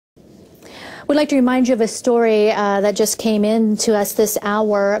We'd like to remind you of a story that just came in to us this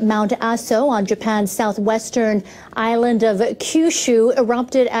hour. Mount Aso on Japan's southwestern island of Kyushu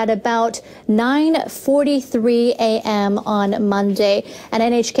erupted at about 9:43 a.m. on Monday. An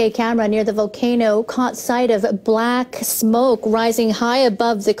NHK camera near the volcano caught sight of black smoke rising high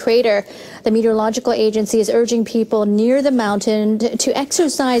above the crater. The Meteorological Agency is urging people near the mountain to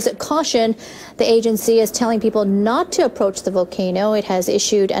exercise caution. The agency is telling people not to approach the volcano. It has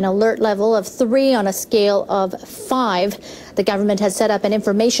issued an alert level of 3 on a scale of 5. The government has set up an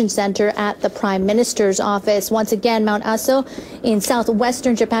information center at the Prime Minister's office. Once again, Mount Aso in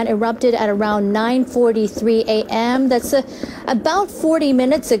southwestern Japan erupted at around 9:43 a.m. That's about 40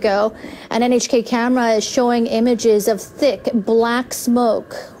 minutes ago. An NHK camera is showing images of thick black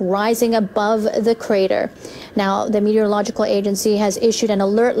smoke rising above the crater. Now, the Meteorological Agency has issued an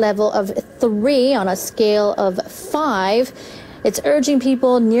alert level of 3 on a scale of 5. It's urging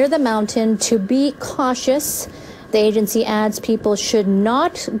people near the mountain to be cautious. The agency adds people should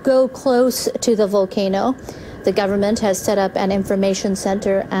not go close to the volcano. The government has set up an information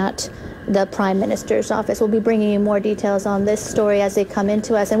center at the Prime Minister's office. We'll be bringing you more details on this story as they come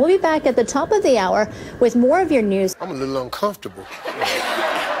into us. And we'll be back at the top of the hour with more of your news. I'm a little uncomfortable.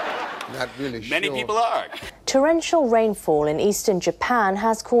 Not really sure. Many people are. Torrential rainfall in eastern Japan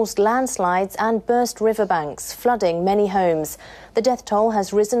has caused landslides and burst riverbanks, flooding many homes. The death toll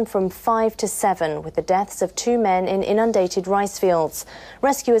has risen from 5 to 7, with the deaths of 2 men in inundated rice fields.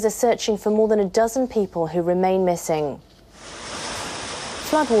 Rescuers are searching for more than a dozen people who remain missing.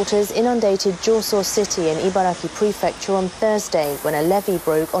 Floodwaters inundated Joso City in Ibaraki Prefecture on Thursday when a levee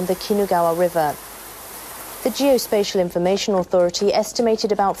broke on the Kinugawa River. The Geospatial Information Authority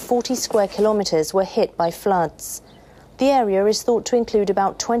estimated about 40 square kilometres were hit by floods. The area is thought to include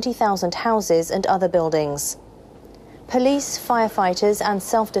about 20,000 houses and other buildings. Police, firefighters and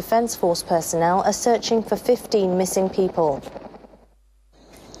self-defence force personnel are searching for 15 missing people.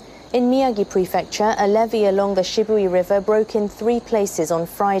 In Miyagi Prefecture, a levee along the Shibui River broke in 3 places on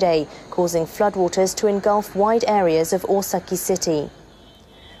Friday, causing floodwaters to engulf wide areas of Osaki City.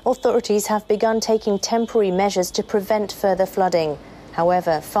 Authorities have begun taking temporary measures to prevent further flooding.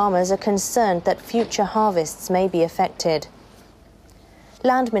 However, farmers are concerned that future harvests may be affected.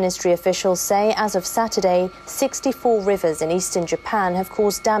 Land Ministry officials say as of Saturday, 64 rivers in eastern Japan have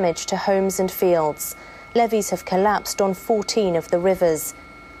caused damage to homes and fields. Levees have collapsed on 14 of the rivers.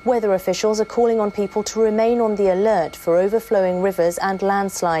 Weather officials are calling on people to remain on the alert for overflowing rivers and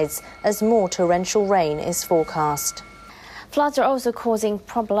landslides as more torrential rain is forecast. Floods are also causing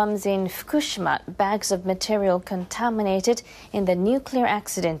problems in Fukushima. Bags of material contaminated in the nuclear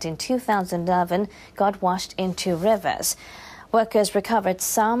accident in 2011 got washed into rivers. Workers recovered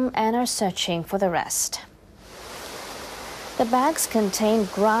some and are searching for the rest. The bags contain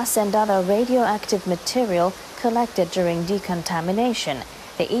grass and other radioactive material collected during decontamination.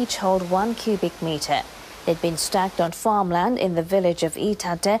 They each hold 1 cubic meter. They'd been stacked on farmland in the village of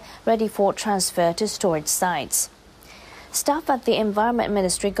Itate, ready for transfer to storage sites. Staff at the Environment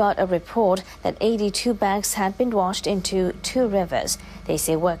Ministry got a report that 82 bags had been washed into 2 rivers. They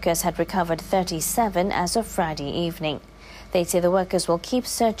say workers had recovered 37 as of Friday evening. They say the workers will keep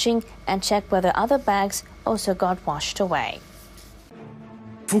searching and check whether other bags also got washed away.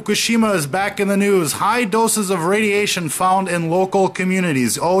 Fukushima is back in the news. High doses of radiation found in local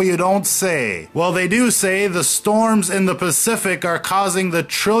communities. Oh, you don't say. Well, they do say the storms in the Pacific are causing the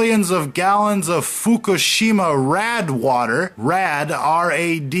trillions of gallons of Fukushima RAD water, RAD,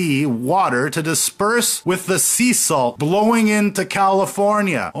 R-A-D, water, to disperse with the sea salt blowing into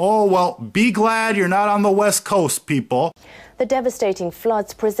California. Oh, well, be glad you're not on the West Coast, people. The devastating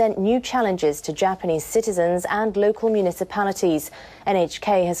floods present new challenges to Japanese citizens and local municipalities.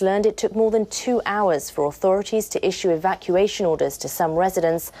 NHK has learned it took more than 2 hours for authorities to issue evacuation orders to some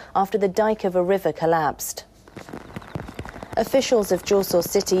residents after the dike of a river collapsed. Officials of Joso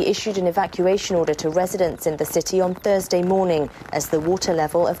City issued an evacuation order to residents in the city on Thursday morning as the water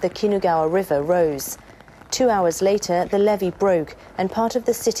level of the Kinugawa River rose. 2 hours later, the levee broke and part of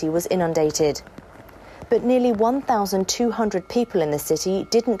the city was inundated. But nearly 1,200 people in the city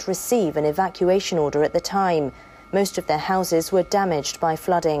didn't receive an evacuation order at the time. Most of their houses were damaged by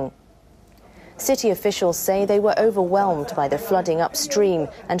flooding. City officials say they were overwhelmed by the flooding upstream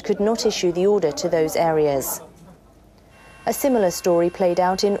and could not issue the order to those areas. A similar story played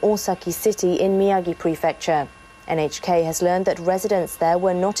out in Osaki City in Miyagi Prefecture. NHK has learned that residents there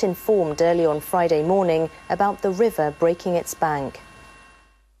were not informed early on Friday morning about the river breaking its bank.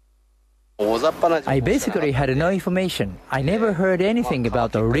 I basically had no information. I never heard anything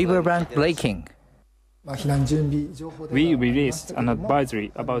about the riverbank breaking. We released an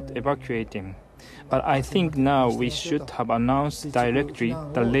advisory about evacuating, but I think now we should have announced directly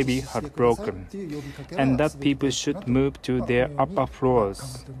the levee had broken, and that people should move to their upper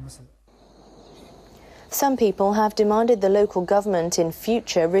floors. Some people have demanded the local government in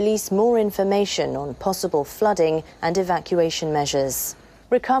future release more information on possible flooding and evacuation measures.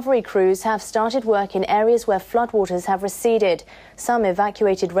 Recovery crews have started work in areas where floodwaters have receded. Some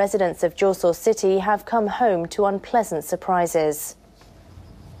evacuated residents of Joso City have come home to unpleasant surprises.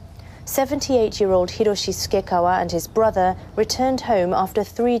 78-year-old Hiroshi Skekawa and his brother returned home after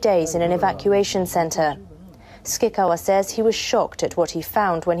 3 days in an evacuation center. Skekawa says he was shocked at what he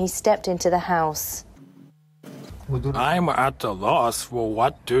found when he stepped into the house. I'm at a loss for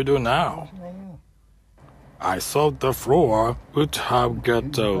what to do now. I thought the floor would have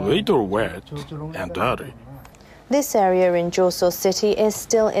got a little wet and dirty. This area in Joso City is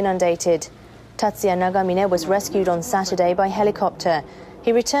still inundated. Tatsuya Nagamine was rescued on Saturday by helicopter.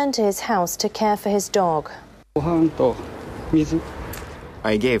 He returned to his house to care for his dog.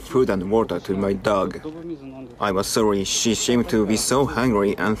 I gave food and water to my dog. I was sorry she seemed to be so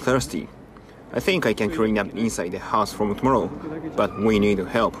hungry and thirsty. I think I can clean up inside the house from tomorrow, but we need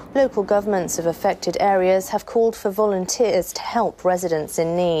help. Local governments of affected areas have called for volunteers to help residents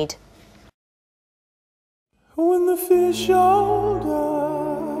in need. When the fish all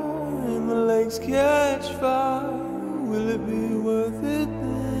die and the lakes catch fire, will it be worth it then?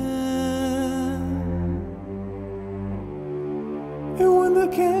 And when the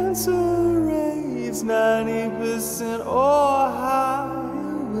cancer rate's 90% or higher,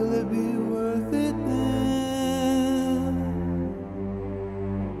 will it be worth it then?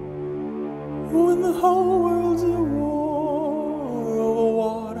 When the whole world's at war over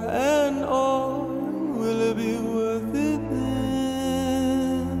water and oil, will it be worth it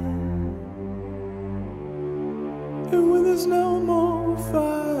then? And when there's no more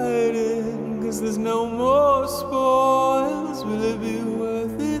fighting, 'cause there's no more spoils, will it be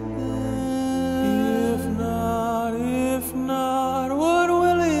worth it then? If not, what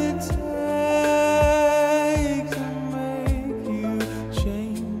will it take to make you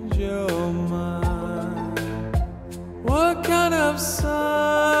change your mind? What kind of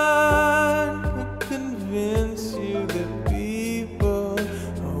sign could convince you that people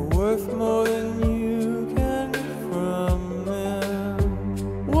are worth more than you can get from them?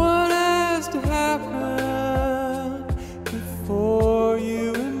 What has to happen before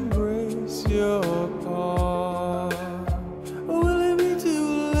you embrace your part? Or will it be too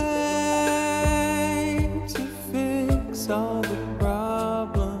late to fix all the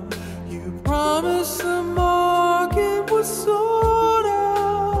problems? You promised the market was sold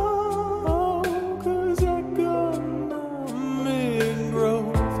out, 'cause economic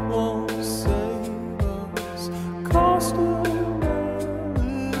growth won't save us. Cost of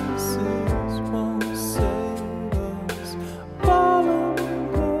analysis won't save us.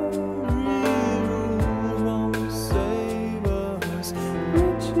 Voluntary rules won't save us.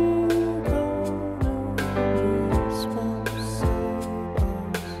 Rich economists won't save us.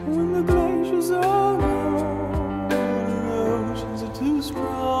 When the glaciers are gone and the oceans are too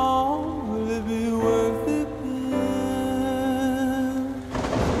strong, will it be worth it then?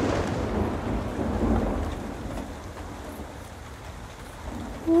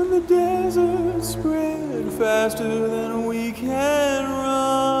 When the deserts spread faster than we can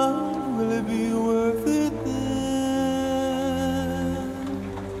run, will it be worth it then?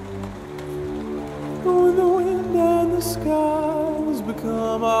 When the wind and the skies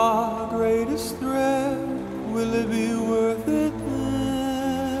become our greatest threat, will it be worth it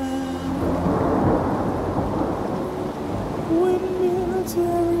then? When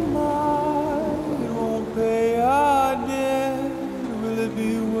military might won't pay our debt, will it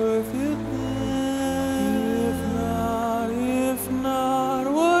be worth it then? If not,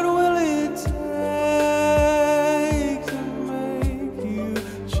 what will it take to make you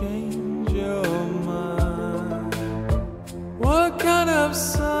change your mind? What kind of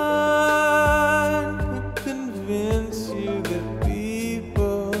sign